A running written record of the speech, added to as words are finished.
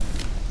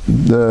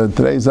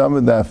Today's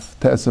amud daf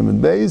Tesam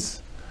and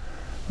Beis.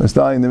 We're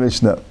starting the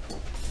Mishnah.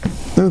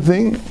 New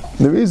thing,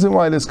 the reason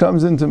why this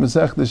comes into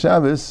Masechta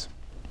Shabbos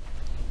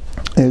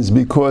is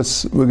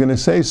because we're going to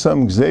say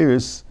some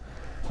gzeiros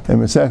in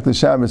Masechta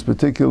Shabbos,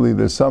 particularly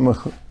the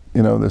samach, the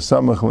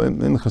samach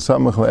mincha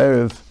samach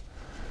le'erev,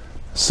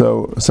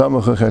 so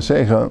samach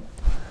chashecha.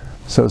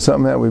 So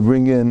somehow we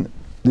bring in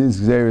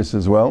these gzeiros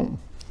as well,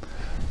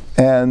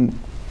 and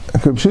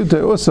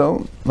Kupshuta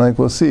also, like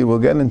we'll see, we'll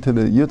get into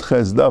the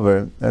Yudches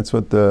Davar. That's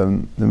what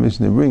the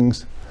Mishnah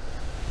brings.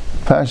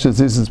 Pashas,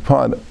 this is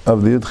part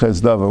of the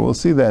Yudches Davar. We'll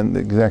see then the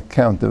exact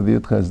count of the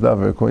Yudches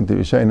Davar according to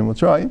Yishayim. We'll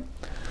try,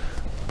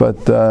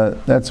 but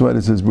that's why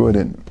this is brought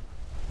in.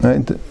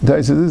 Right?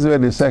 This is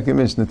already the second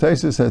Mishnah.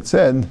 Taisus had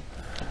said,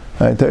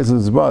 Taisus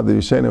is bothered.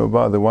 Yishayim were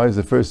bothered. Why is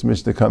the first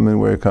Mishnah come in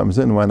where it comes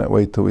in? Why not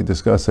wait till we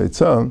discuss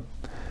Eitzah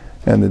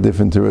and the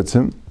different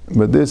terutzim?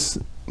 But this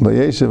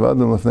Layeshev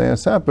Adam Lefnei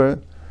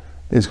Asaper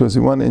is because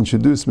we want to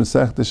introduce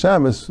Masechta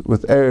Shabbos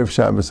with Erev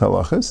Shabbos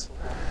halachas,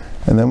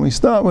 and then we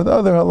start with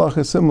other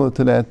halachas similar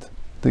to that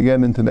to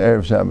get into the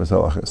Erev Shabbos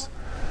halachas.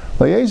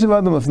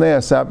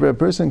 A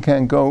person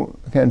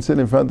can't sit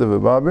in front of a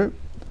barber.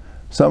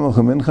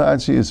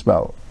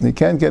 He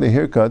can't get a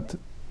haircut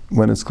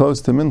when it's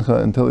close to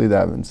mincha until he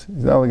davens.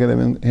 He's not going to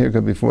get a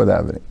haircut before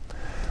davening.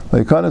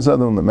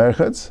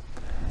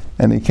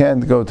 And he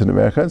can't go to the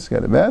merchatz,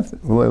 get a bath.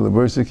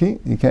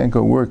 He can't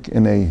go work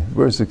in a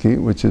bursaki,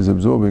 which is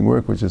absorbing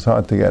work, which is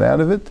hard to get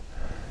out of it.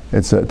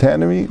 It's a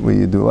tannery where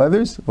you do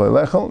leathers.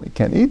 He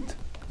can't eat.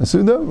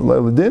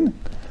 Asuda,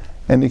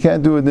 and you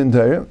can't do a din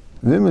Torah.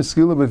 But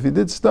if you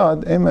did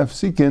start,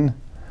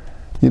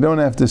 you don't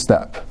have to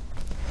stop.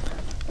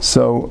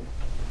 So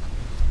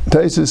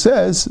Taisa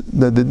says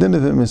that the din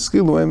of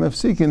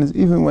skilu is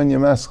even when you're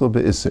maskil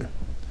be'isr.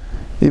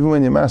 Even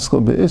when you're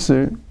maskil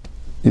be'isr,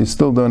 you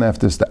still don't have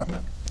to stop.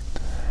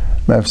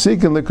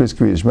 Mafsik and likras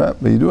kriyishma,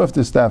 but you do have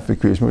to stop for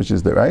kriyishma, which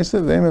is the raisa.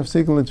 They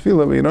mafsik and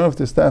litfila, but you don't have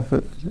to stop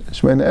for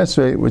shmein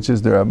esrei, which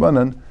is the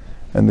rabbanan.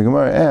 And the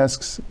Gemara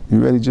asks,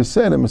 you already just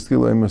said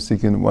amaskilo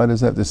emafsikin. Why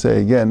does it have to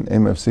say again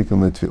emafsik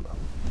and litfila?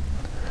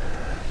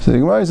 So the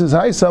Gemara says,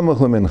 "Hi samach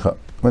lemincha."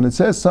 When it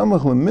says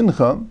samach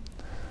lemincha,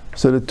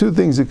 so the two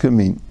things it can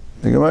mean.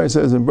 The Gemara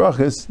says in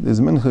brachas,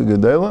 there's mincha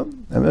gedela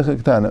and mincha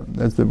ktana.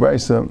 That's the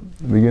brisa,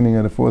 beginning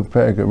of the fourth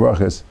parak of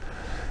brachas,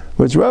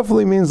 which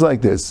roughly means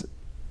like this.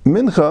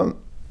 Mincha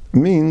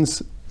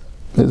means,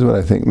 here's what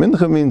I think,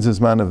 mincha means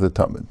Zman of the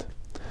Tamid.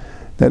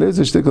 Now there's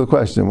a shtickle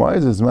question, why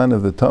is Zman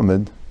of the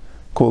Tamid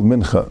called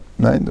mincha?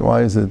 Right?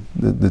 Why is it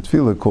the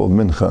tefillah called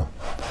mincha?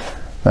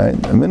 Right?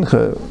 A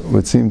mincha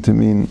would seem to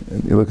mean,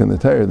 you look in the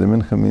Torah, the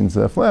mincha means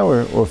a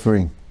flower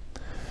offering.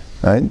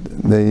 Right?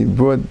 They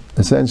brought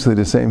essentially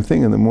the same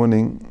thing in the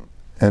morning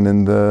and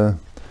in the,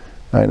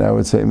 right, I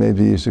would say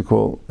maybe you should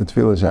call it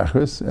tefillah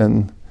shachris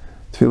and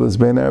tefillas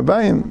bein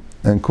arbayim,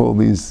 and call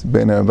these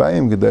bein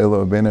arbayim gedela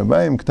or bein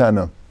arbayim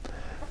ktana.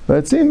 But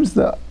it seems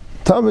the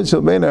tamid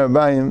shel bein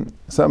arbayim,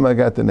 some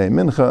got the name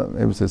mincha.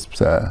 Maybe it's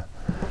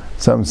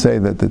some say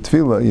that the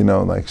tefillah,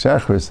 like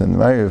shachris and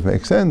ma'ariv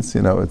makes sense.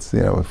 It's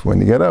if when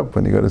you get up,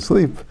 when you go to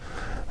sleep,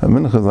 a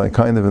mincha is like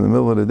kind of in the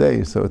middle of the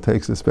day, so it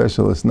takes a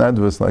specialist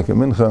nadvus like a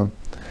mincha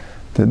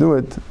to do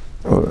it.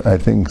 Or I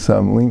think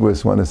some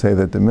linguists want to say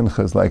that the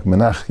mincha is like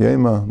menach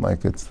yema,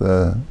 like it's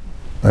the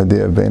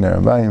idea of bein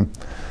arbayim.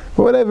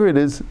 But whatever it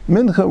is,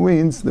 mincha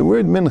means, the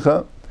word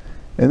mincha,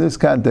 in this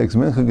context,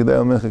 mincha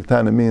gedel, mincha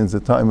ktana means the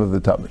time of the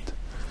tamid.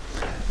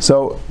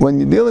 So, when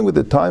you're dealing with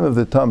the time of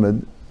the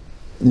tamid,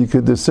 you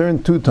could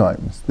discern two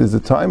times. There's the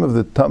time of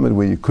the tamid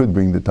where you could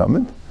bring the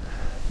tamid,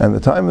 and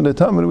the time of the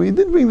tamid where you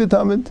did bring the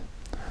tamid.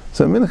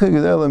 So, mincha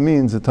gedela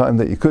means the time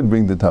that you could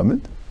bring the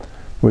tamid,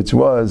 which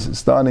was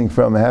starting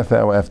from a half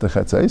hour after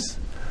chatzais,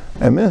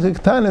 and mincha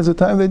ktana is the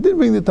time they did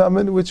bring the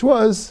tamid, which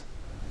was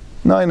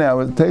 9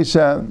 hours,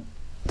 teisha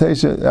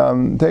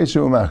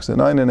umach,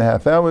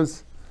 9.5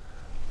 hours,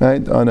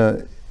 right, on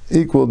a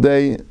equal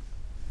day,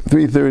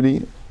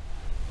 3:30,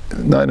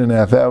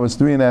 9.5 hours,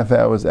 3.5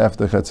 hours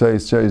after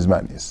Chatzos Sheiz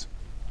Manis.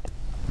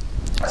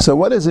 So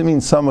what does it mean,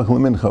 samach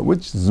lemincha?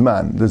 Which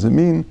zman? Does it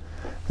mean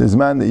the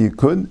zman that you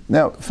could?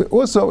 Now,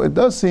 also, it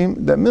does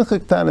seem that mincha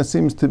ktana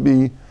seems to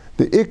be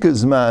the ikka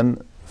zman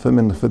for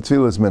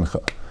tefillas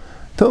mincha.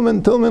 Till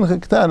mincha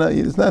ktana,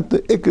 it's not the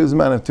ikka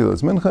zman of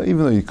tefillas mincha,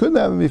 even though you could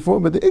have it before,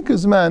 but the ikka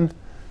zman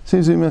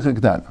seems to be mincha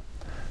ktana.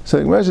 So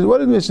the Gemara says, what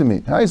did Mishnah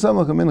mean? Hi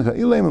samach mincha,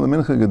 ileim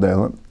mincha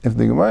gedela. If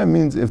the Gemara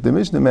means, if the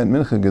Mishnah meant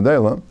mincha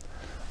gedela,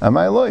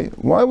 amai loy,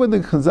 why would the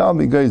Chazal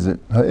be geyser?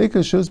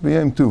 Ha'ikah shus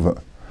b'yem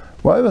tuva.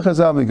 Why would the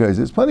Chazal be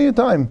geyser? It's plenty of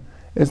time.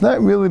 It's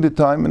not really the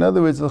time. In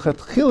other words, the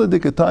l'chatchila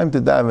dik time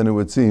to daven, it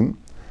would seem.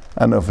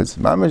 I don't know if it's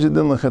mamash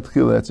adin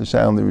l'chatchila, that's a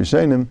shayl the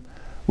Rishonim,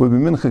 would be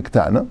mincha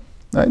ktana.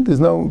 Right? There's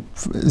no,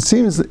 it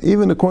seems,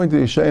 even according to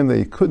the Yishayim, that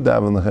you could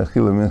daven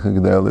l'chachila mincha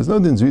gedel. There's no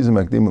din zrizim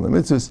akdim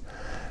l'mitzvahs.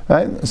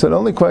 Right? So the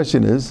only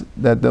question is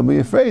that they'll be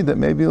afraid that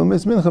maybe you'll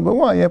miss mincha. But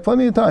why? You have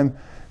plenty of time.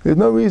 There's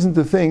no reason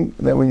to think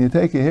that when you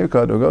take a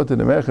haircut or go to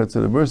the merchatz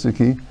or the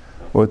bursaki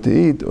or to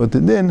eat or to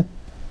din,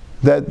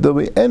 that there'll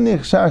be any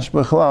chash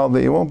b'chalal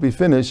that you won't be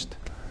finished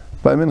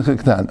by mincha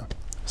ketana.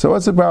 So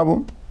what's the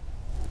problem?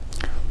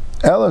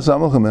 Ela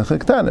samach mincha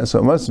ketana. So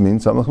it must mean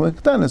samach mincha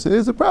ketana. So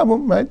there's a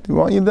problem, right? We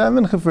want you to have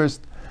mincha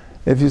first.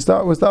 If you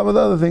start with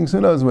other things,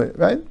 who knows what,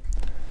 right?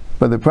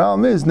 But the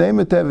problem is, name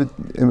it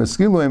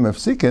imaskilu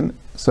mafsikin.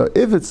 So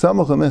if it's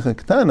samach mincha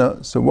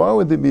ketana, so why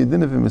would there be a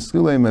din of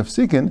imaskilu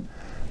mafsikin?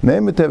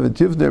 Name it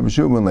tivder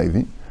b'shuv ben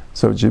Levi.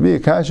 So it should be a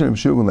kasher of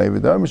b'shuv ben Levi.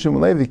 The b'shuv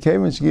ben Levi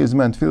came and she gives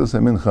man tefillas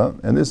mincha,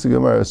 and this the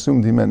Gemara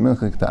assumed he meant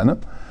mincha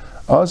ketana.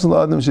 Also,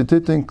 adam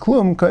shetitin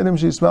klum kaidem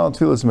shismal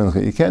tefillas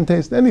mincha. You can't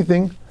taste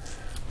anything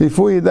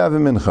before you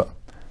daven mincha.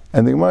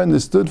 And the Gemara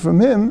understood from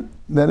him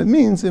that it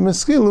means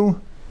imaskilu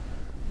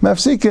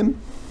mafsikin.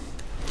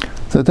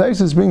 So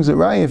Taisus brings a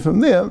raya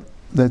from there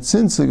that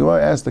since the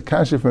Gemara asked the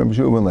kasha from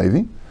B'shuv ben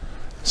Levi,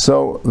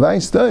 so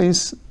Vais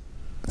Dais,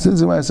 since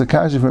the Gemara asked the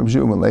kasha from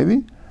B'shuv ben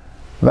Levi,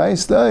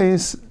 Vais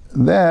Dais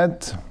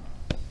that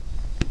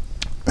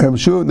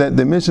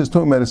the Mishnah is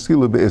talking about a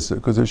skila be'isr,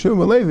 because B'shuv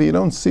ben Levi you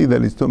don't see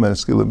that he's talking about a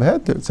skila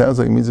be'heter. It sounds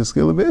like it means a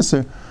skila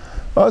be'isr.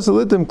 Also,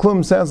 litim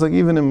klum sounds like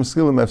even in a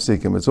skila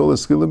mafsikim. It's all a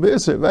skila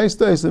be'isr. Vais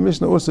Dais, the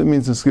Mishnah also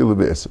means a skila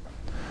be'isr.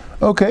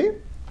 Okay,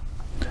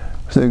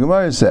 so the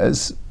Gemara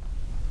says.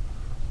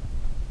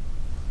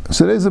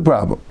 So there's the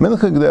problem.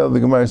 Mincha Gdel, the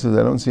Gemara says,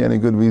 I don't see any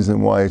good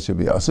reason why it should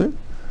be Aser.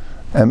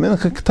 And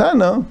Mincha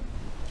Ketana,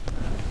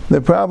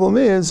 the problem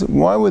is,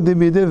 why would there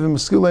be a div in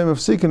Meskilei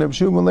Mafsikin?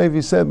 B'shuv ben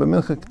Levi said, but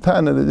Mincha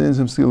Ketana, there is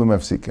Meskilei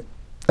Mafsikin.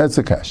 That's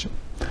the kasha.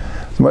 The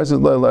Gemara says,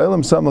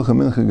 La'elam Samach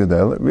Mincha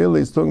Gdel.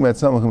 Really, it's talking about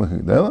Samach Mincha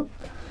Gdel.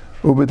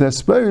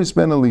 Ubetesperis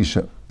ben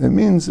Elisha. It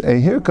means a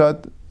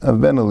haircut of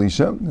Ben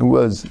Elisha, who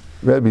was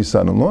Rabbi's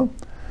son-in-law.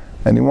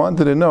 And he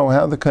wanted to know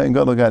how the Kohen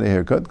Gadol got a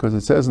haircut, because it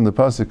says in the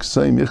pasuk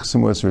Ksayim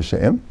Yichsim was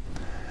Rasheim,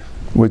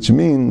 which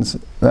means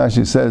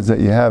Rashi says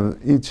that you have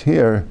each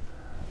hair,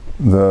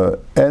 the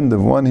end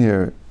of one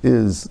hair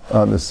is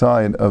on the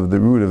side of the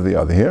root of the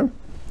other hair.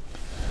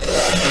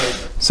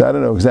 So I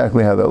don't know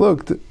exactly how that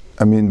looked.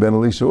 I mean, Ben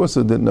Elisha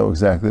also didn't know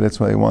exactly.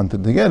 That's why he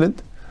wanted to get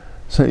it.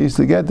 So he used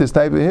to get this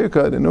type of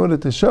haircut in order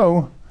to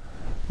show.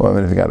 Well, I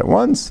mean, if he got it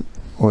once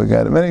or he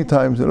got it many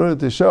times, in order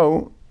to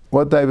show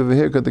what type of a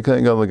haircut the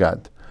Kohen Gadol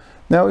got.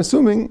 Now,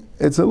 assuming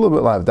it's a little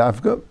bit lav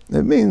dafka,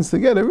 it means to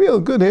get a real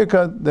good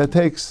haircut that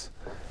takes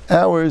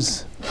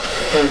hours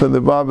for the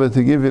barber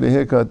to give you the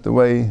haircut the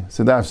way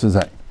Sadaf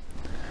Sazai.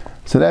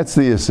 So that's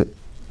the Yisr.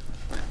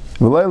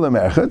 V'layla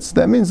merchatz,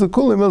 that means the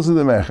kuli mills of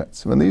the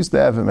merchatz. When they used to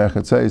have a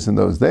merchatzais in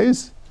those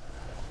days,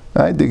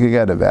 right, they could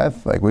get a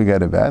bath, like we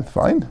get a bath,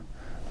 fine.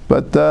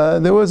 But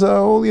there was a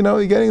whole,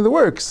 you're getting the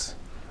works,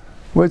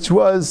 which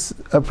was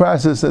a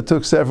process that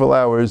took several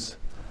hours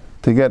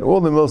to get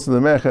all the mills of the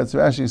merchatz.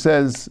 Rashi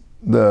says,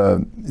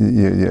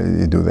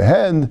 you do the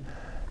head,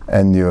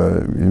 and you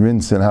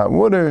rinse in hot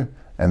water,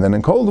 and then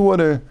in cold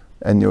water,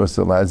 and you're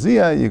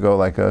salazia, you go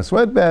like a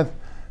sweat bath.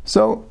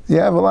 So you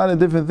have a lot of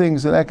different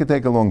things, and that could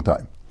take a long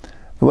time.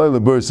 V'lo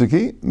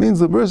lebursiki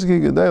means lebursiki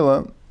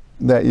gedela,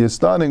 that you're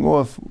starting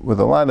off with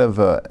a lot of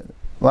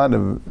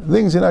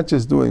things. You're not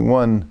just doing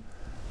one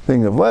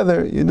thing of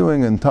leather, you're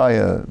doing an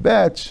entire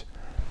batch,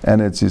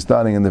 and you're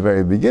starting in the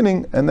very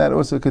beginning, and that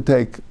also could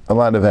take a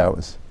lot of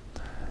hours.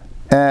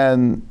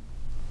 And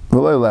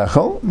V'lo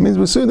lechol means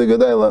b'suda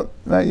gedela,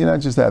 right? You're not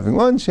just having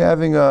lunch, you're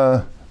having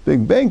a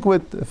big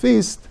banquet, a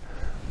feast,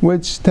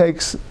 which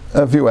takes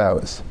a few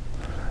hours.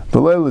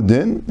 V'lo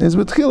ledin is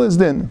b'tchilas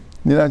din.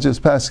 You're not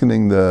just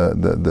paskening the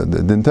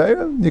din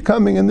Torah, you're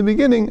coming in the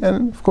beginning,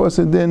 and of course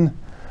a din,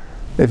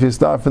 if you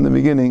start from the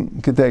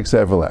beginning, could take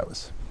several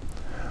hours.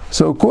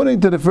 So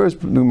according to the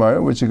first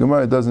Gemara, which the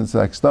Gemara doesn't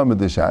like stomach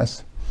the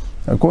shas,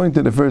 according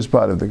to the first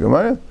part of the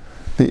Gemara,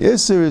 the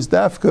Isser is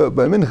dafka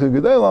by mincha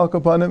gedela al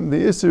kapanim.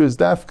 The Isser is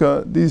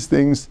dafka, these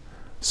things,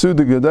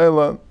 suda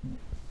gedela,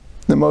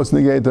 the most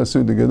negata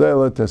suda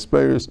gedela,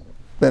 tesperis,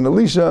 ben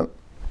Elisha,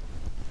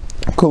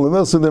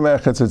 kulamil suda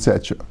merchatz,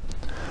 etc.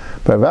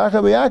 But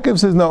Rabbi Yaakov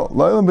says no,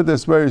 loylam but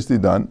tesperis di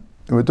done.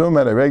 We're talking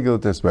about a regular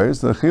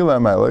tesperis, the chila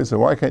ma'alei. So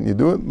why can't you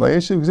do it?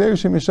 La'yeshiv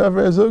gzerishim yishav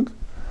ezug.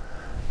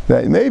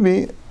 That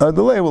maybe a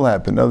delay will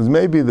happen. In other words,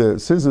 maybe the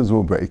scissors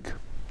will break.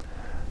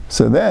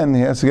 So then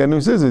he has to get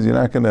new scissors. You're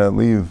not going to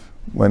leave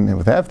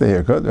with half the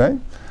haircut, right?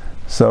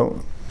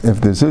 So if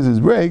the scissors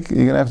break,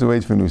 you're going to have to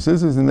wait for new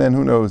scissors, and then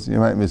who knows, you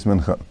might miss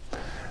mincha.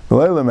 The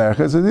leila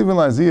mercha says even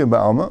lazia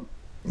ba'alma,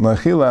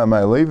 lachila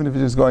ma'ala, even if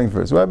you're just going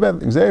first. Well, I bet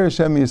gzeir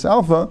shem yis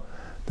alpha,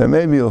 then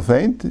maybe you'll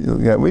faint, you'll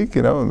get weak.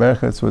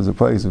 Merchatz was a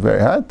place very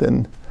hot,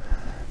 and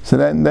so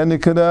then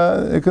it could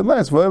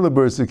last. Leila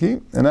bursiki,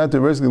 and after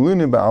bursiki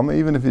lunin ba'alma,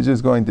 even if you're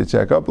just going to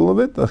check up a little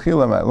bit,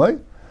 lachila ma'ala,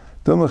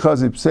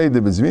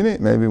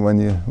 maybe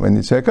when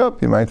you check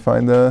up, you might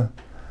find a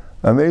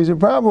major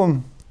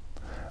problem.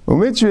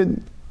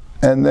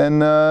 And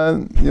then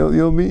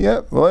you'll be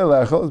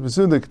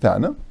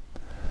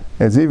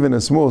it's even a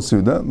small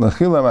suda. And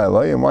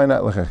why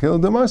not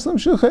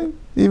l'chachil?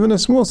 Even a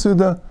small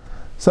suda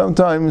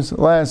sometimes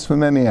lasts for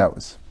many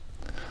hours.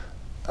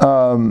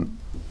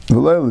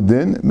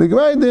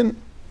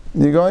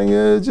 you're going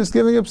just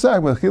giving a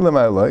psak with chilam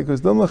aloi,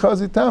 because don't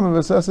lechazi tam of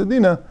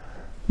asasadina.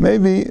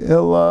 Maybe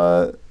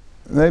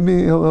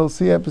he'll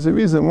see up as a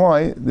reason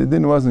why the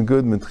din wasn't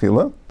good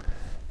mitchila,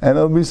 and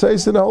it'll be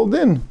says to the whole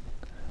din.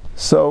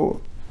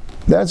 So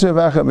that's what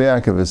Rav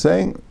Yaakov is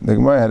saying. The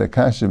Gemara had a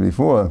kasha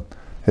before.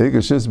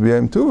 Hegashis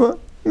b'yem tuva.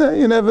 No,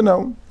 you never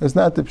know. It's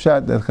not the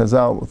pshat that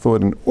Chazal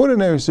thought in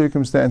ordinary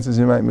circumstances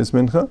you might miss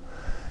mincha.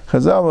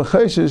 Chazal were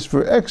chayshish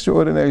for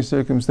extraordinary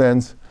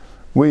circumstance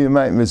where you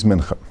might miss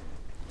mincha.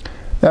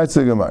 That's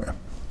the Gemara.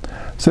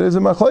 So there's a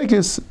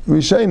machlokes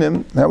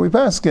rishonim how we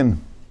paskin.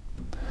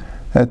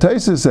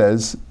 Taisa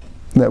says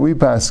that we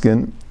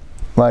paskin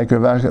like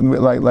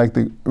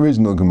the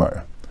original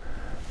Gemara,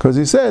 because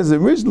he says the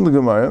original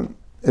Gemara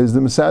is the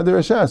Mesader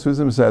Hashas. Who's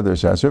the Mesader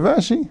Hashas? Rav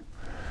Ashi.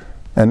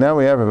 And now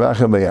we have Rav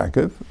Acha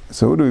B'Yaakov.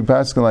 So who do we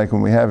paskin like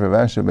when we have Rav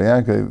Acha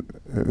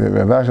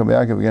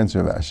B'Yaakov against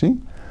Rav Ashi?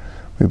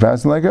 We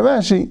paskin like Rav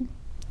Ashi.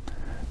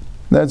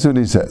 That's what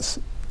he says.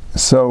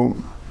 So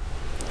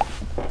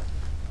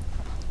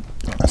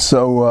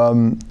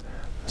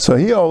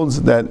he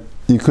holds that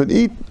you could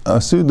eat a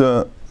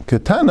Suda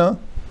Ketana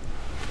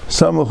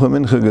Samuch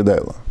Mincha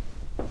Gedela.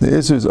 The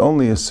issue is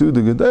only a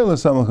Suda Gedela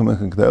Samuch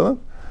Mincha Gedela,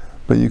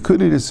 but you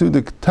could eat a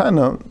Suda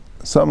Ketana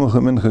Samuch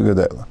Mincha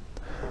Gedela.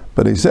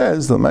 But he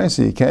says,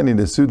 L'maisi, you can't eat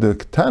a Suda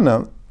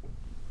Ketana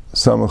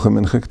Samuch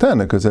Mincha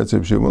Ketana, because that's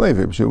Reb Shimon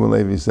Levi. Reb Shimon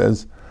Levi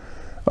says,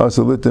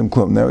 Asa Litim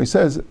Klum. Now he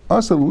says,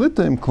 Asa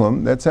Litim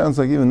Klum, that sounds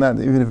like even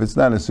if it's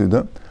not a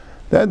Suda,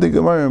 that the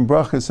Gemara in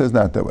Bracha says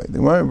not that way. The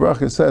Gemara in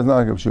Bracha says, not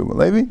like Reb Shimon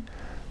Levi,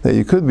 that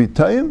you could be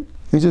Tayyim,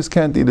 you just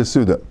can't eat a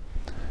Suda.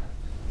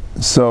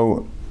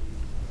 So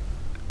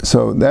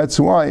that's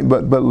why,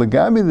 but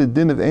Lagabi the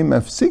din of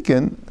Eimaf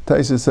Sikin,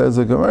 Taisa says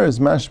the Gemara is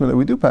mashma that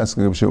we do pass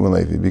Reb Shimon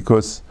Levi,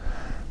 because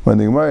when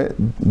the Gemara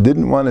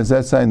didn't want to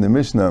zet sign the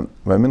Mishnah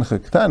by Mincha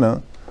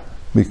Ketana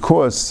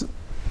because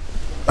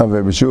of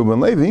Reb Shimon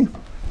Levi,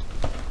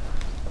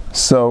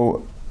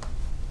 so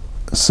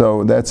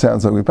that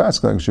sounds like we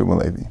pass like Reb Shimon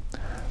Levi.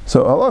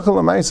 So halacha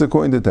l'maisa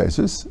according to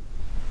Taisus,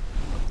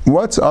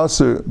 what's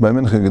aser by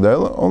Mincha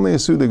Gedela? Only a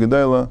Suda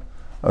Gedela,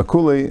 a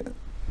Kuli,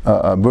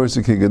 a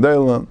Bursiki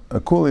Gedela, a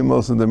Kuli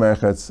most of the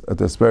Merchatz, a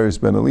Tasperis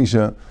Ben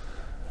Elisha,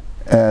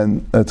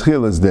 and a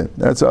Tchilas Din.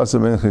 That's aser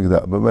Mincha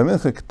Gedela. But by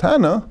Mincha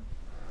Ketana,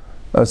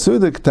 a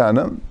Suda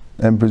Ketana,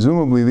 and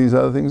presumably these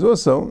other things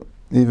also,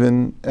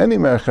 even any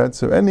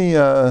Merchatz or any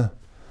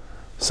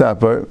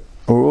Sapar,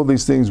 or all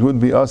these things would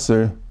be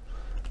aser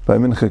by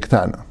Mincha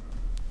Ketana.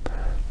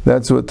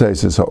 That's what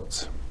Taisus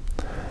holds.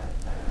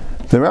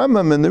 The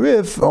Rambam and the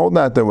Rif hold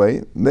not that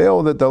way. They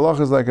hold that the halach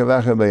is like a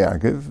Vacha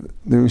B'Yaakov.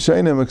 The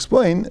Rishonim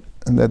explain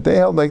that they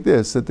held like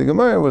this, that the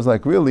Gemara was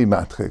like really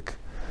matchik.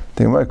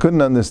 The Gemara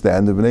couldn't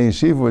understand. The Bnei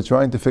Yeshiva were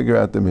trying to figure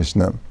out the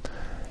Mishnah.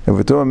 If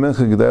we're talking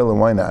Mincha Gedela,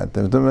 why not? If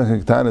we're talking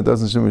Mincha Ketana, it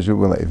doesn't show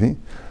Shubal Levi.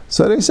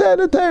 So they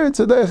said a teretz,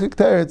 a deichik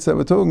teretz, that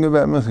we're talking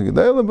about Mincha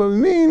Gedela, but we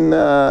mean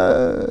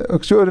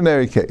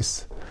extraordinary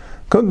case.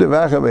 Come to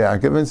Vacha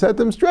B'Yaakov and set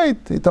them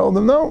straight. He told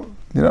them no.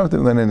 You don't have to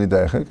learn any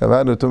deichik. I've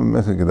had to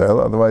Mincha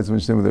Gedela, otherwise we're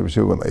with Reb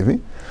Shimon Levi.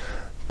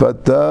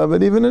 But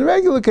even in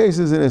regular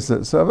cases in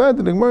Issa, so Avad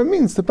the Gemara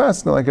means to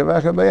pass like a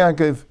Vacha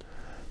B'Yaakov.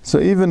 So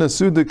even a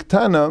Suda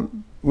Ketana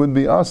would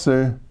be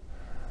aser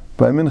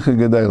by Mincha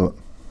Gedela.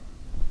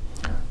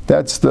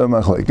 That's the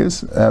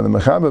machlekes. And the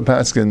Mechaber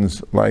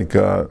paskins like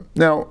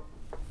now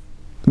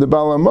the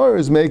Baal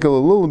Hamaros make a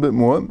little bit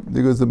more,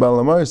 because the Baal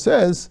Hamaros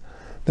says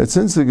that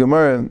since the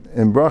Gemara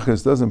in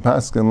Brachas doesn't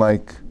paskin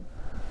like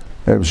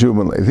Reb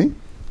Shimon Levi,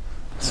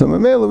 so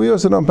Mamela we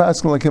also don't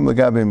paskin like him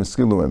Lagabe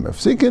Meskilu and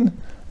Mefsikin.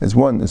 It's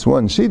one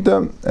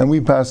shita, and we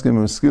paskin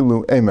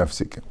Meskilu and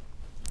Mefsikin.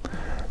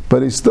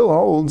 But he still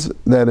holds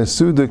that a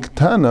Suda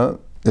Ketana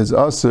is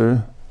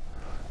aser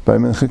by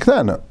Mincha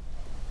Ketana,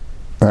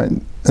 right?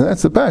 And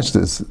that's the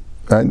pashtus,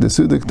 right? The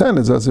Suda Ketana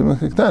is aser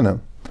Mincha Ketana.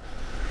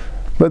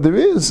 But there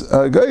is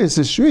a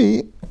Gayas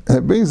Shri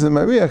that brings the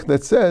Mariach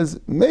that says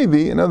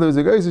maybe, in other words,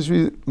 the Gayas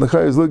Shri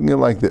Lechai is looking at it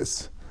like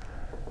this.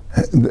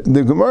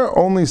 The Gemara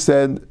only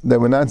said that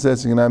we're not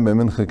setting an am by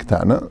Mincha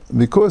Ketana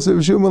because of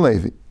Reb Shimon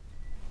Levi.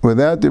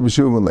 Without the Reb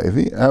Shimon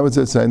Levi, I would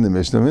set sign the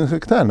Mishnah Mincha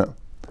Ketana.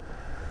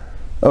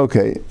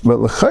 Okay, but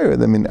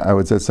Lechai, I mean, I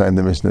would set sign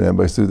the Mishnah then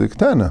by Suda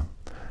Ketana.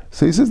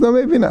 So he says, no,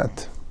 maybe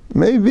not.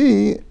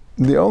 Maybe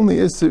the only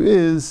issue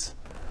is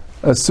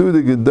a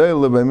Suda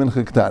Gedela by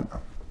Mincha Ketana.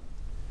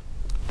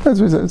 That's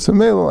what he said. So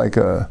maybe like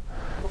a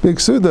big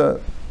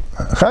Suda,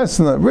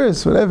 Chasna,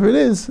 Bris, whatever it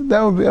is,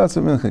 that would be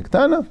also Mincha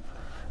Ketana.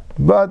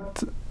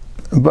 But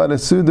a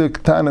Suda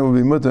Ketana would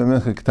be Mutter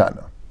Mincha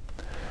Ketana.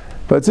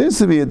 But it seems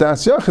to be a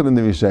Das Yachid in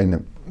the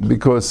Rishonim,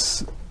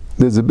 because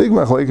there's a big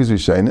machlekes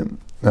Rishonim,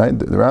 right?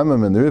 The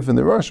Rambam and the Rif and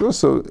the Rosh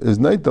also is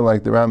neither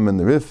like the Rambam and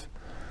the Rif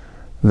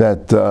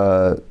that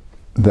by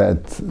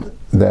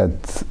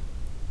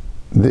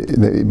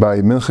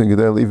Mincha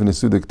Gedela even a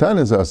Suda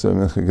Ketana is also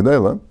Mincha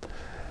Gedela.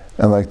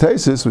 And like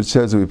Taisus, which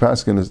says that we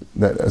paskin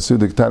that a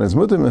Suda Ketana is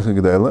Mutter Mincha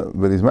Gedela,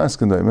 but he's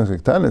masking that Mincha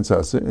Ketana it's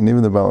aser, and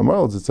even the Baal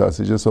Hamaros it's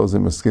aser, he just holds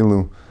him a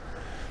skilu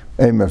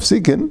ein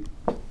mafsikin.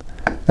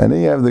 And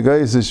then you have the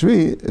Gayas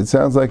Shvi, it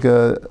sounds like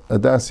a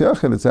Das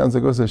Yachid, it sounds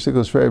like also a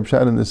Shikol Shvei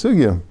Pshat in the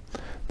Sugya.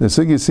 The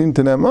Sugya seemed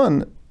to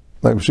Naman,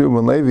 like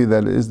Shubban Levi,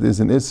 that there's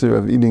an Isser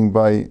of eating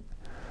by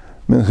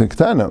Mincha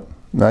Ktana,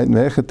 right?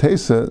 Me'echet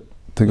Tesa,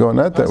 to go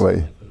not that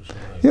way.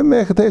 Yeah,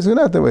 Me'echet Tesa, go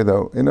not that way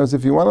though. You know, so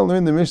if you want to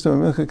learn the Mishnah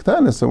of Mincha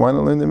Ktana, so why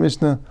not learn the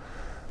Mishnah?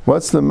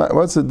 What's the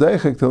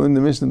Deichik to learn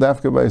the Mishnah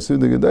Dafka by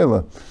Suda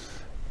Gedela?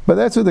 But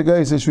that's what the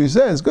guy Shvi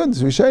says. Good,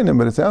 it's Rishonim,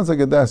 but it sounds like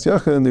a Das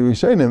Yachid in the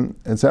Rishonim.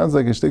 It sounds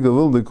like a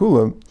Shtigal Vilda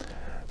Kula.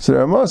 So the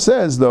Ramah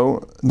says,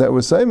 though, that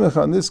was Saimach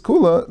on this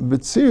Kula,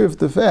 b'tzirif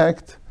the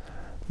fact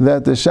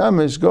that the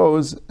Shamish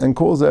goes and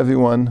calls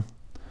everyone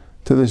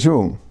to the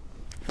Shul.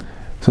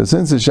 So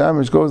since the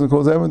Shamish goes and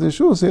calls everyone to the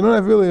Shul, so you don't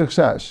have really a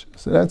Chash.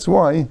 So that's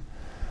why,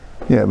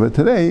 yeah, but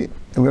today,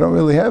 we don't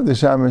really have the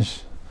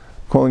Shamish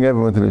calling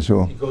everyone to the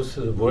Shul. He goes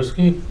to the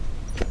Borsky?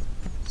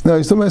 No,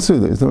 he's talking about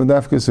Suda. He's talking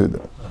about Dafka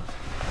Suda.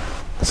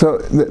 So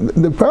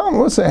the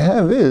problem also I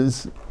have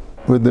is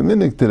with the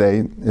minhag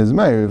today is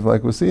Ma'ariv,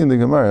 like we see in the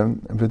Gemara,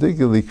 and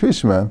particularly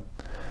Krishma,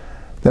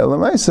 that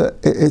Lamaisa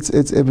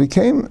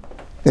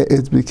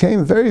it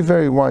became very,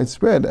 very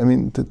widespread. I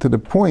mean, to the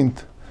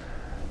point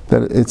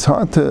that it's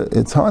hard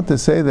to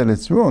say that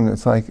it's wrong.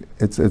 It's like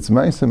it's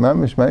Ma'isa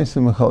Mamish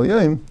Ma'isa Mechal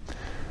Yom,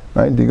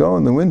 right? You go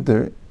in the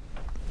winter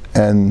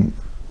and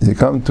you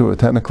come to a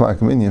 10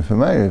 o'clock minyan for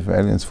Ma'ariv,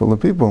 right? And it's full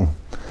of people,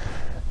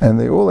 and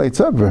they all ate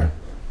supper.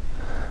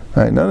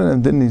 Right, none of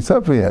them didn't eat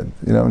supper yet.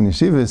 You know, in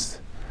yeshivas,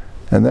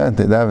 and that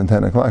they daven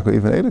 10 o'clock or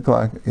even 8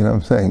 o'clock. You know what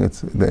I'm saying? It's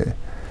they.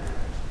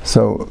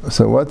 So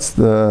what's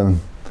the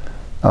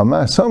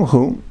Alma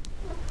Samchu?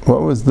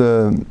 What was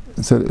the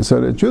so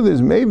the truth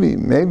is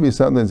maybe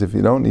sometimes if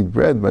you don't eat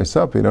bread by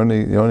supper, you don't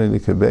need the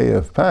kabeya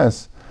of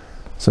pas.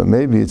 So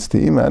maybe it's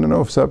tima. I don't know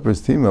if supper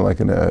is tima,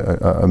 like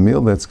a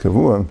meal that's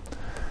kavua.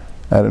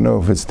 I don't know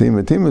if it's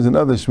tima. Tima is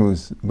another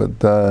shmuz, but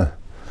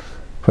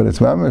it's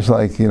mamish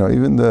like, you know,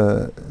 even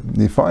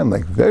you find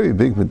like very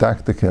big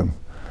medaktikim.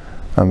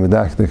 I'm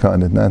medaktik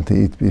on it not to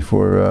eat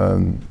before,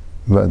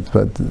 but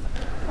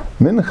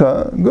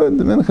mincha, good,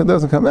 the mincha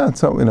doesn't come out,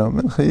 so, you know,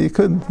 mincha, you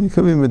could be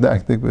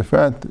medaktik, but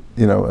frat,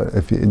 you know,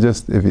 if you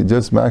just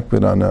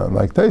makbid on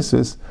like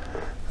Taisus,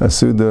 a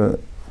suda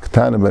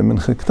ktana by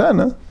mincha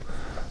ktana,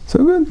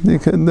 so good, you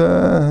could,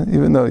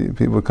 even though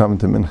people come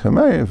to mincha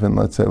ma'ariv, and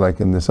let's say like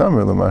in the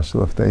summer,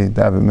 l'mashal, if they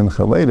have a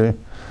mincha later,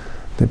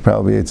 they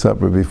probably ate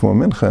supper before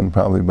mincha and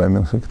probably by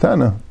mincha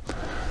ktana.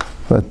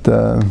 But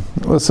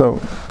also,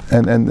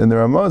 and the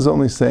Ramah is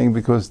only saying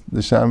because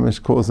the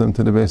Shamish calls them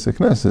to the basic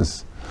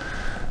knesses.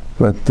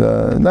 But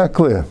not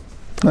clear.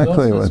 Not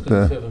clear what. If you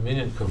have a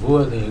minyan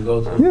kavua, then you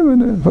go to. Yeah, but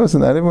of course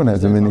not everyone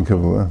has a minyan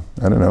kavua.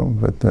 I don't know,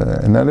 but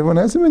and not everyone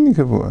has a minyan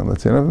kavua.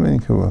 Let's say you don't have a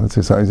minyan kavua. Let's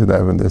say size of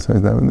daven this, size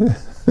of daven there.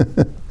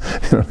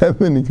 You don't have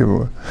a minyan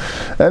kavua.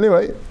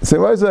 Anyway,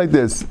 so why is it like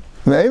this?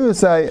 When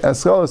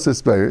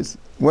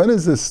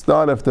is the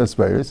start of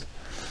Tasperis?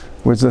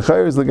 Which the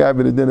Chayr is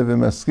Lagabi the din of a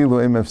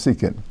Maskilu Em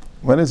Afsikin.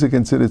 When is it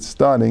considered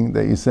starting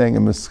that you're saying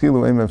a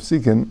Maskilu Em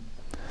Afsikin?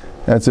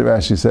 That's what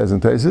Rashi says in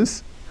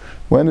Taisus.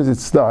 When does it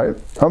start?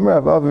 When he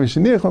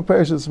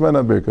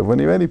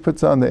already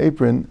puts on the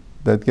apron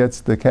that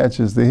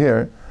catches the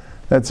hair,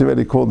 that's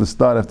already called the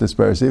start of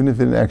Tasperis, even if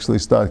it didn't actually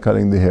start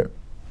cutting the hair.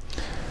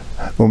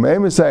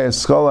 When is a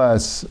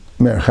Scholas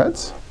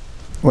Merchatz?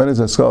 When is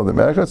a skull the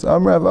merchatz?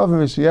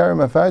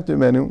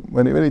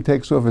 When he really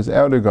takes off his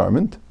outer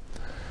garment.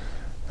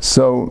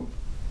 So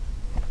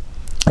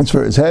it's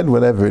for his head,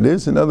 whatever it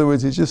is. In other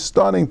words, he's just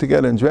starting to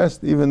get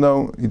undressed, even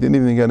though he didn't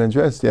even get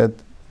undressed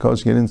yet,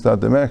 because he didn't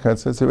start the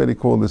merchatz. That's already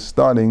called the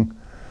starting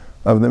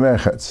of the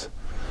merchatz.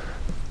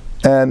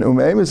 And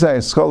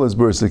umeimesai skull is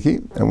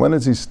bursaki. And when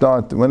does he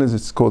start? When is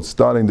it called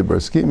starting the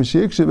bursaki?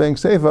 Mashiach shebeng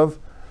seifav.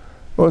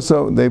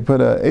 Also, they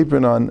put an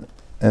apron on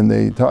and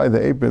they tie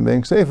the apron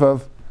beng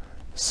seifav.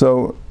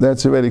 So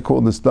that's already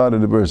called the start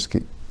of the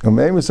burski.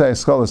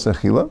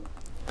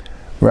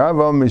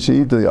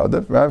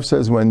 Rav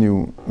says when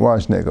you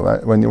wash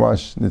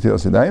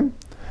netilas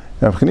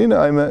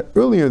yadayim.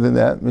 Earlier than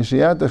that,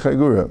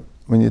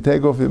 when you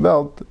take off your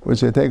belt, which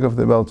they take off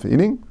the belt for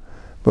eating.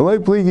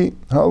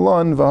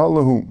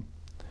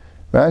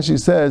 Rashi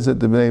says that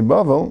the Bnei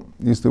Bavel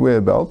used to wear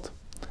a belt.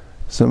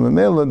 So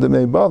Mamela, the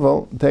Bnei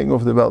Bavel, taking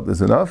off the belt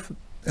is enough.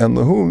 And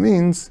Lahu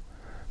means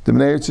the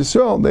Bnei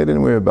Yisrael, they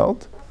didn't wear a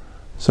belt.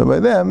 So by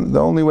them, the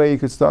only way you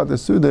could start the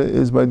Suda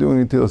is by doing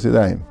netilas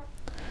yadayim.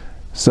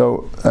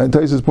 So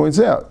Taisus points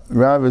out,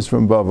 Rav is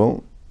from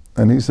Bavel,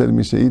 and he said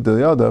Misha'id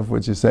al-Yadav,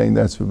 which is saying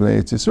that's for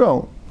Bnei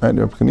Yisrael. And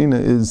Reb Chanina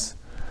is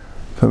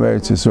from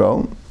Eretz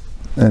Yisrael,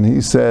 and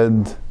he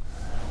said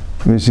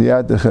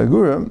Misha'at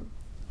al-Chagura,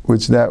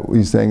 which that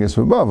he's saying is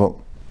for Bavel.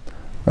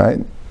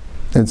 Right?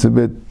 It's a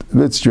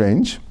bit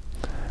strange.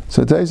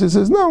 So Taisus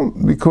says no,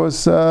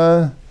 because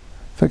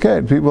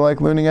people like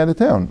learning out of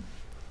town.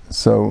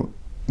 So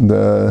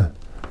the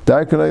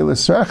Darkanay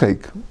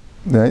L'Srachik,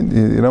 right?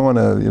 You don't want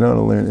to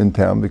learn in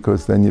town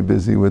because then you're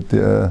busy with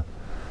the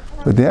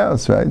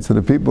house, right? So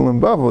the people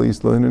in Bavel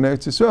used to learn in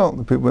Eretz Yisrael.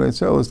 The people in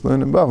Eretz Yisrael used to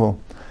learn in Bavel.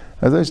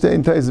 As I say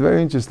in Tais, it's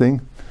very interesting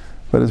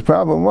But his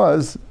problem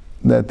was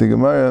that the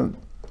Gemara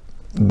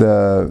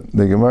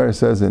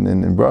says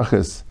in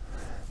Brachas,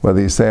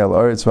 whether you say al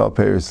aretz val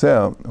peiros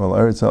sel, or al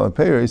aretz al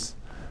peiros,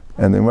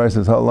 and the Gemara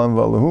says halam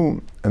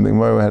valahu, and the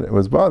Gemara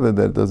was bothered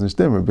that it doesn't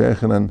stem. Rabbi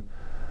Aharon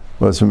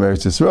was from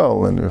Eretz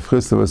Yisrael, and Rav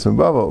Chisda was from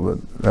Bavel, but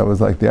that was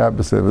like the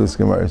opposite of this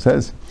Gemara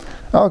says.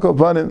 Al kol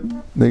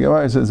panim, the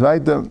Gemara says,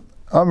 Vaita,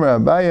 Amra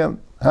Abaya,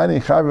 Hani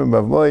Chavim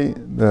Bavloi,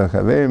 the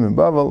Chaverim in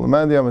Bavel,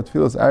 Lamandiyam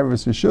Tfilas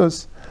Arvis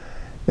Rishus.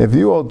 If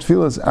you hold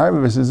Tfilas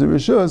Arvis as a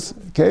Rishus,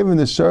 Kevin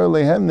the Shar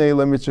Lehemne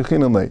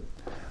Lemitzachinale.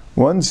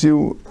 Once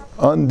you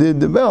undid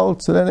the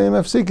belt, so then they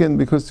have sikin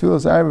because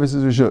Tfilas Arvis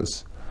is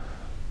Rishus.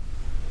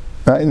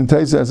 Right? And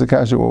Taisa has a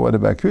kasha, well, what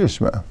about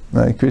Kriyashma?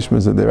 Right? Kriyashma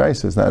is a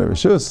deraisa, it's not a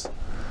Rishus.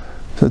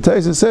 So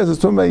Taisa says, it's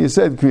talking about you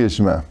said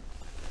Kriyashma.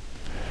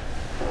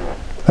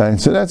 Right,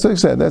 so that's like I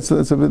said, that's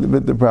a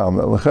bit the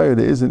problem. L'chayr,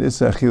 there is an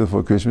Issa Achila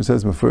for Kriyashma, it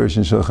says Mefurish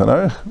in Shulchan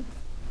Aruch.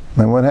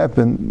 And what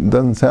happened,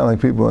 doesn't sound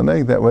like people are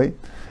neg that way.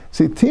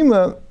 See,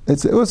 Tima,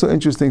 it's also an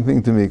interesting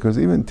thing to me, because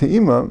even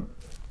Te'ima,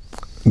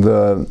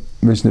 the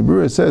Mishnah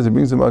Berurah says, it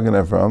brings the Magen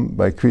Avraham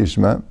by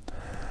Kriyashma,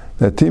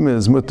 that Tima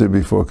is mutter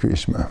before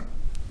Kriyashma.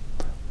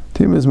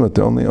 Tima is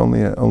mutter,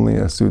 only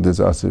a Suda is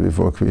asa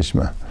before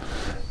Kriyashma.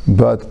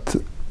 But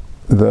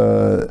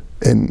by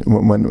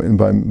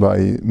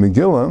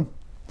Megillah,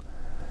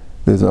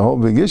 there's a whole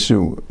big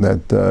issue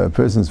that a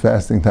person's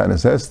fasting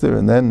Tanis Esther,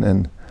 and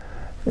the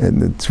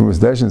Trumas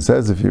Deshin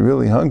says if you're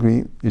really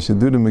hungry, you should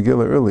do the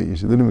Megillah early. You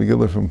should do the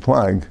Megillah from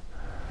Plag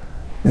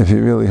if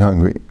you're really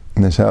hungry.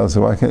 And the Shaila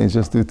said, why can't you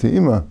just do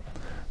Te'ima?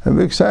 A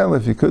big Shaila,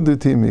 if you could do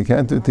Te'ima, you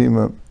can't do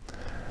Te'ima.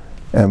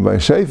 And by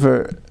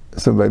Shefer,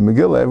 so by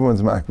Megillah,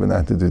 everyone's makbid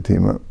not to do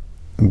Te'ima.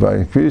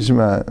 By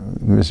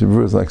Kriyashma, Mishnah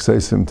Berurah is like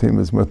Seisim Te'ima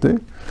is mutter.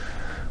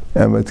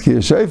 And but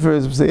Kiyah Shefer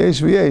is say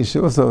Yesh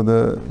v'Yesh. Also,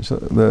 the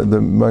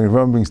Magen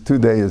Avraham brings 2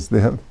 days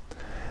there,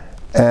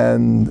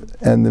 and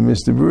the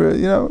Mishnah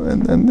Berurah,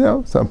 and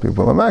some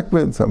people are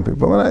makbid, some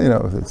people are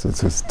not.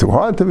 It's too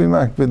hard to be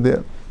makbid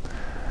there.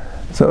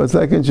 So it's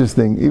like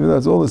interesting, even though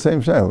it's all the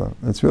same shaila.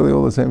 It's really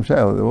all the same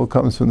shaila. It all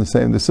comes from the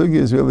same. The sugya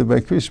is really by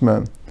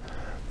Kriyashma,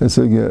 the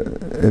sugya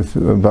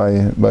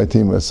by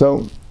Tima.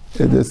 So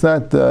it's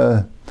not.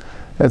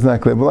 That's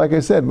not clear. But like I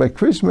said, by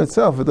Kriyashma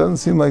itself, it doesn't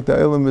seem like the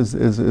Eilim is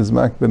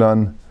makbid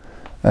on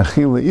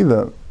Achila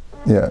either.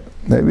 Yeah,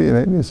 maybe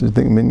it's just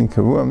thinking Minyan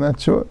Kavu, I'm not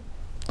sure.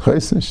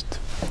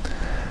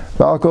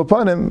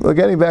 We're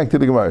getting back to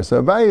the Gemara.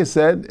 So Abaye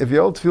said, if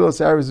you hold Tfilas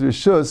Arvis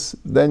Rishus,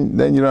 then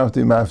you don't have to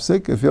be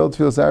mafsik. If you hold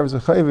Tfilas Arvis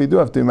Chayva, you do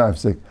have to be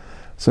mafsik.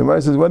 So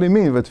Gemara says, what do you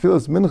mean? But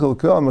Tfilas Minchel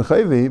Kol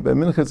Mechayvi, but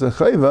Minchel it's a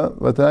Chayva,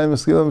 but the time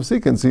is Skil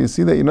Mesikin. So you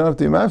see that you don't have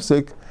to be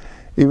mafsik,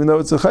 even though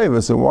it's a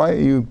Chayva. So why are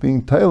you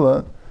being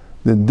Taila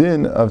the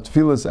din of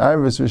Tfilas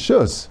Arvis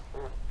Rishus?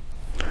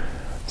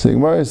 So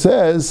Gemara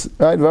says,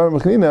 right, Var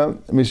Mechnina,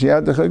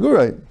 Mishiyat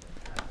Chagurai.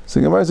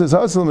 So Gemara says,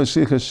 Hasel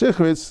Meshicha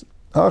Shichritz,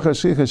 Hacha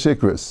Shicha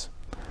Shikris.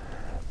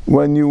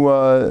 When you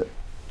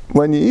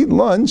eat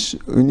lunch,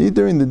 when you eat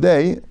during the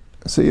day,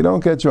 so you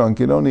don't get drunk,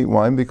 you don't eat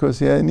wine, because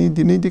you need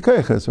your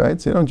keiches,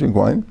 right? So you don't drink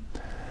wine.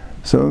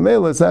 So in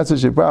Mela, it's not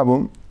such a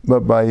problem,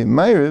 but by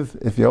Ma'ariv,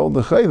 if you hold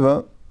the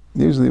chayva,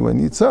 usually when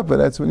you eat supper,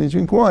 that's when you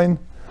drink wine.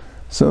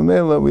 So in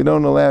Mela, we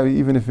don't allow you,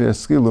 even if you're a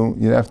skilu,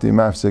 you have to be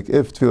mafsik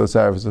if tfilas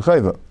arvis is a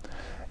chayva.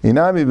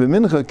 Inami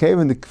b'mincha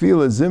kevin the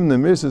kfila zimna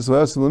mirsis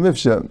l'asel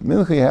l'mifsha.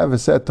 Mincha you have a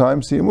set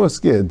time, so you're more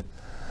scared.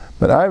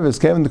 But arvis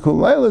kevin the kul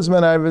laylas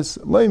man arvis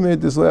loymir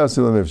dis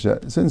l'asel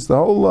l'mifsha. Since the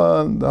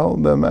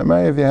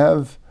Ma'ariv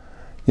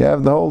you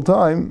have the whole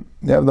time,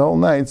 you have the whole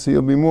night, so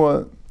you'll be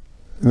more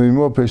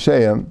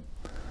pesheya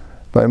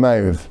by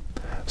Ma'ariv.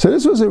 So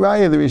this was a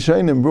raya the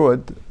Rishonim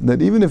brought,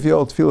 that even if you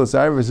hold Tfilas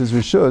Arvis is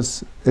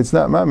Rishus, it's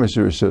not Mamash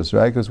Rishus,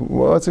 right? Because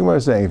what's the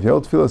Gemara saying? If you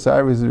hold Tfilas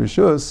Arvis is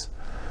Rishus,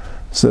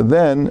 so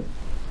then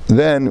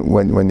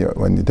when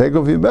you take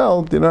off your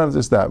belt, you don't have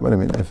to stop. What I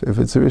mean, if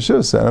it's a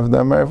Rishus, I don't have to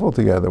Ma'ariv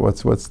altogether.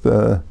 What's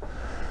the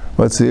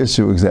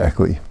issue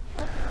exactly?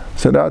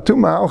 So there are two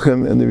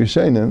Mahalchim in the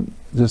Rishonim,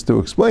 just to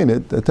explain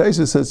it. The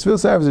Taisa says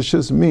Tfilas Arvis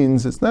Rishus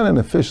means it's not an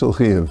official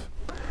chiyuv.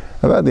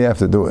 How about you have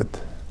to do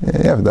it? Yeah,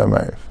 you have to do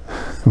Ma'ariv.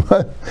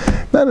 But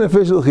not an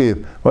official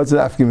chiyuv. What's it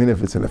after mean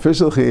if it's an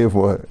official chiyuv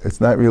or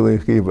it's not really a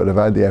chiyuv, but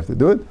avad you have to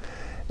do it?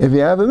 If you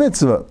have a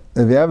mitzvah,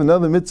 if you have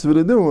another mitzvah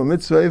to do, a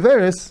mitzvah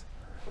iveris,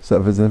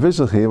 so if it's an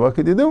official chiyuv, what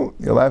could you do?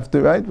 You'll have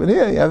to, right? But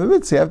here you have a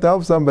mitzvah, you have to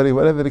help somebody,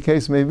 whatever the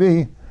case may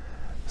be.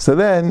 So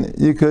then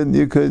you could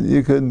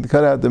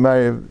cut out the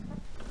Ma'ariv,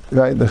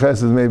 right? The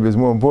chesed maybe is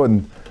more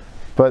important.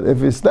 But if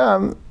you're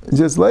stam,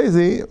 just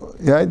lazy,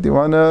 right? You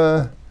want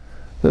to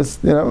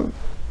just, do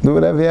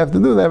whatever you have to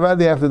do. Then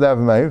you have to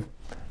daven Ma'ariv.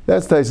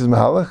 That's Taisa's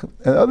Mahalach.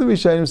 And other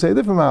Rishonim say a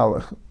different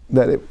Mahalach.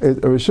 That a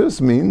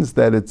Rishus means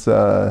that it's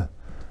that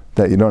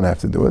you don't have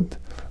to do it.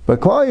 But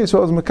Klal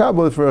Yisrael is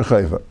Makabel for a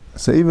Chayva.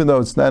 So even though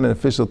it's not an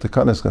official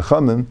Tekanas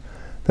Chachamim,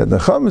 that the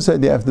Chachamim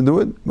said you have to do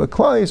it, but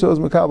Klal Yisrael is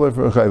Makabel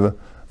for a Chayva.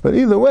 But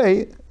either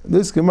way,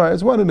 this Gemara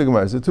is one of the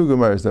Gemaras, the two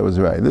Gemaras that was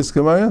right. This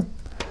Gemara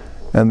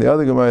and the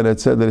other Gemara that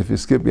said that if you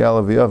skip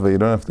Yalav V'Yava, you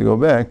don't have to go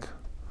back.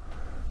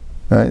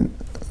 Right?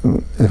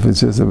 if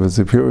it's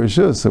a pure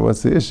rishus, so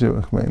what's the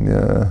issue? I mean,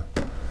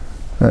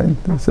 right?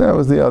 So that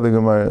was the other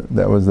Gemara.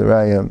 That was the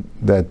raya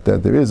that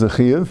there is a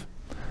chiyuv,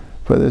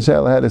 but the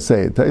Shaila had to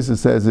say it. Taisa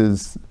says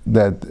is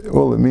that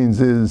all it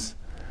means is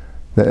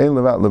that ein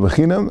levat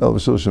lebachinam el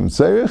v'shul shem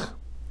tzerich,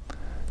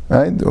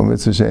 right? Or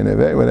mitzvah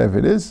she'eneveh, whatever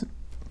it is,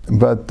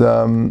 but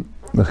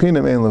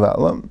Mechinam ein levat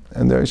lam,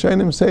 and the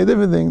Rishonim say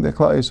different thing that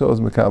Klal Yisrael is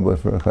mekabel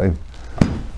for a chayv.